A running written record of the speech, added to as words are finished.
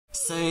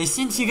So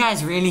since you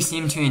guys really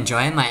seem to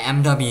enjoy my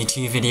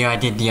MW2 video I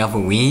did the other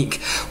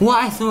week,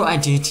 what I thought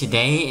I'd do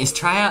today is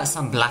try out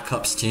some Black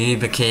Ops 2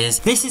 because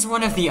this is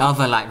one of the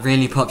other like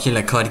really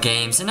popular COD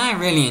games and I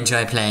really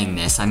enjoy playing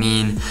this. I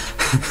mean,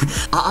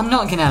 I'm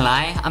not gonna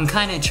lie, I'm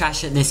kinda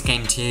trash at this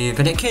game too,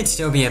 but it could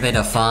still be a bit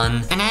of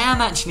fun. And I am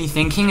actually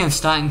thinking of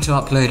starting to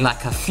upload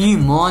like a few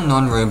more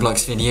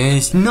non-Roblox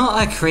videos.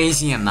 Not a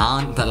crazy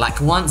amount, but like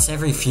once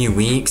every few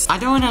weeks. I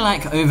don't wanna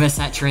like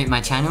oversaturate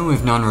my channel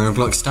with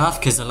non-Roblox stuff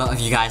because a lot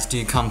of you guys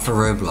do come for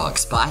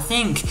Roblox, but I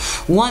think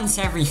once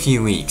every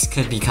few weeks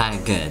could be kinda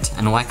good.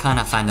 And why can't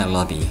I find a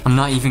lobby? I'm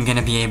not even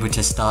gonna be able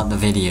to start the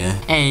video.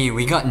 Hey,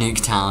 we got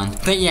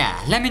Nuketown. But yeah,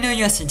 let me know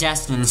your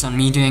suggestions on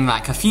me doing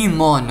like a few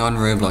more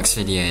non-Roblox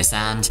videos,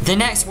 and the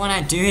next one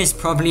I do is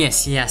probably a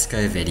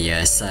CSGO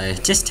video, so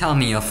just tell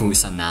me your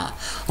thoughts on that.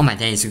 Oh my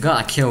days, we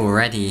got a kill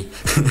already.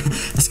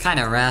 It's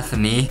kinda rare for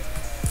me.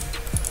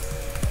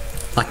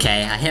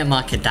 Okay, I hit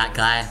marked that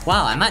guy.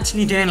 Wow, I'm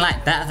actually doing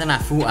like better than I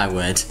thought I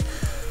would.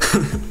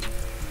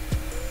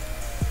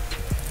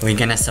 Are we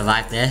gonna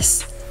survive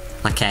this?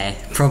 Okay,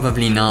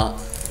 probably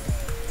not.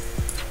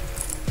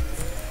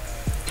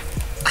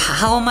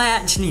 How am I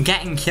actually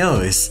getting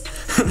kills?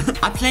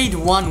 I played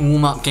one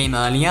warm-up game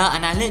earlier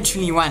and I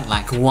literally went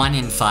like 1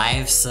 in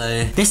 5,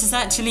 so this is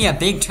actually a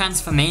big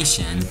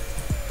transformation.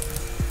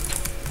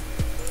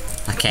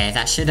 Okay,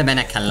 that should have been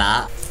a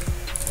collab.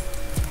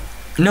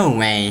 No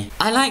way.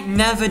 I like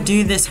never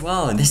do this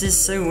well. This is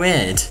so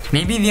weird.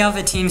 Maybe the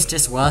other team's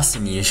just worse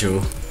than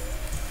usual.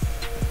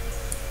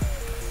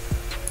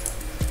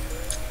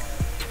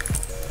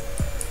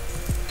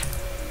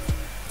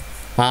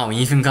 Wow, we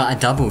even got a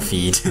double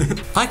feed.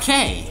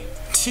 Okay,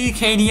 2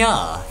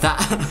 KDR.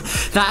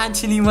 That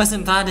actually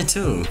wasn't bad at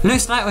all.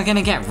 Looks like we're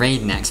gonna get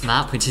Raid next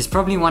map, which is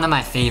probably one of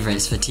my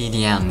favorites for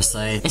TDM, so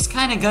it's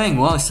kinda going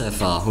well so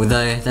far,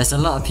 although there's a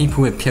lot of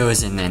people with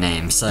pills in their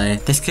name, so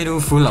this could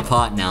all fall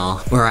apart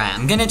now. Alright,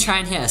 I'm gonna try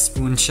and hit a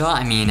spawn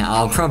shot. I mean,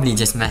 I'll probably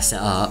just mess it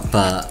up,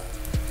 but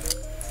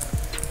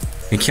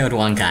we killed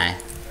one guy.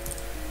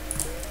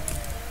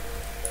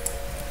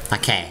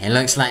 Okay, it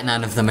looks like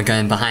none of them are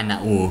going behind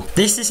that wall.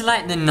 This is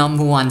like the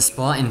 #1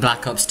 spot in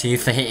Black Ops 2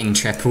 for hitting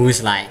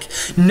triples. Like,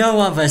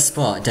 no other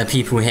spot do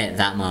people hit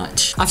that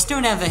much. I've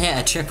still never hit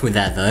a triple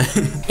there though.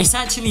 It's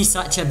actually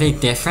such a big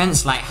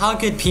difference, like how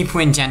good people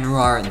in general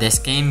are at this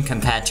game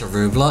compared to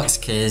Roblox,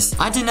 cause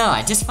I don't know,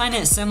 I just find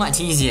it so much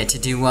easier to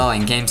do well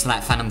in games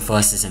like Phantom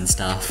Forces and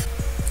stuff.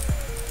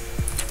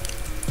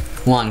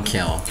 1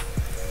 kill.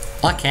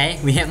 Okay,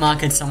 we hit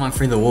marked someone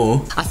through the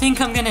wall. I think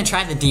I'm gonna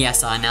try the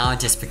DSR now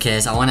just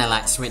because I wanna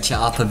like switch it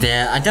up a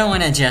bit. I don't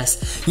wanna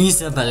just use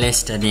the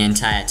ballista the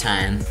entire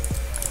time.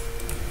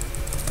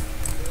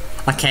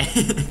 Okay,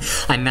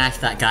 I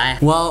knifed that guy.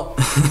 Well,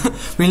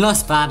 we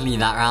lost badly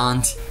that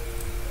round.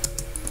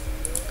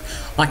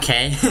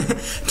 Okay,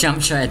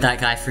 jump shotted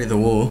that guy through the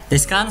wall.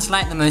 This gun's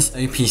like the most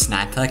OP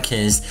sniper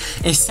cause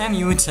it's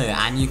semi-auto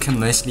and you can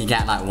mostly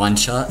get like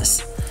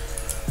one-shots.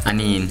 I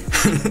mean,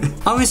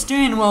 I was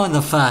doing well in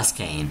the first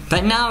game,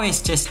 but now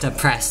it's just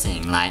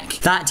depressing, like,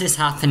 that just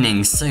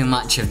happening so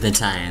much of the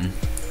time.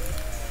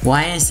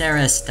 Why is there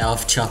a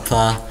stealth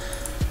chopper?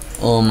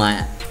 Oh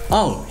my...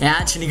 Oh, it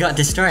actually got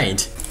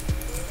destroyed.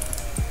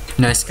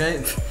 No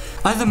scope.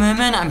 At the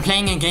moment, I'm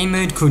playing a game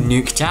mode called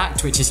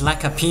Nukejacked, which is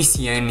like a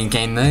PC only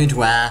game mode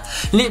where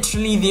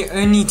literally the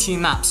only 2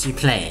 maps you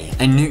play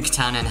are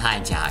Nuketown and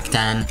Hijacked,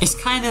 and it's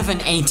kind of an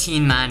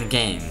 18-man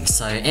game,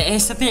 so it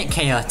is a bit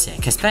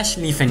chaotic,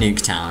 especially for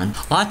Nuketown.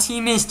 Our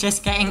team is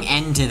just getting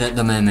ended at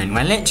the moment.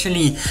 We're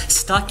literally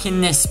stuck in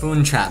this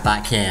spawn trap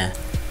back here.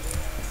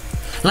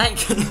 Like,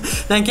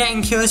 they're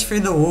getting kills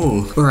through the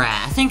wall.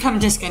 Right, I think I'm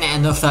just gonna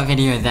end off that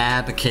video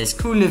there because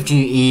Call of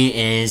Duty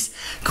is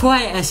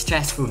quite a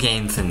stressful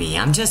game for me.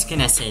 I'm just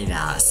gonna say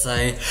that.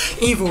 So,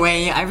 either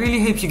way, I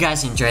really hope you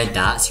guys enjoyed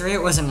that. Sorry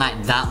it wasn't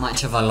like that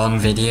much of a long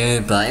video,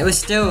 but it was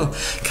still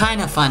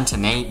kind of fun to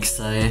make,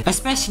 so...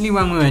 Especially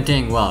when we were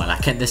doing well,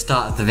 like at the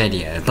start of the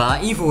video.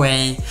 But either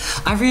way,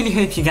 I really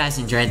hope you guys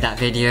enjoyed that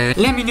video.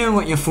 Let me know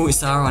what your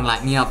thoughts are on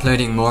like me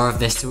uploading more of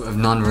this sort of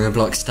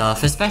non-Roblox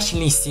stuff,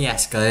 especially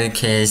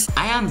CSGO,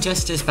 I am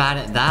just as bad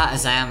at that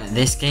as I am at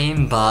this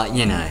game, but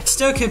you know,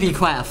 still could be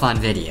quite a fun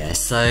video.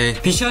 So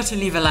be sure to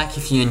leave a like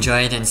if you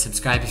enjoyed and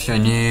subscribe if you're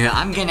new.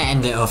 I'm gonna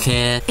end it off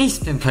here. It's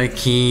been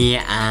Pokey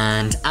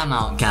and I'm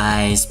out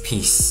guys,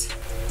 peace.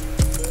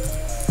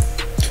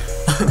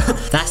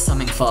 That's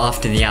something for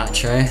after the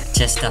outro,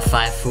 just a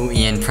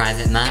 540 in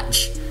private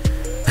match.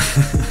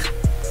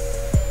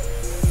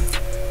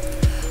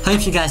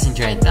 Hope you guys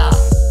enjoyed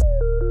that.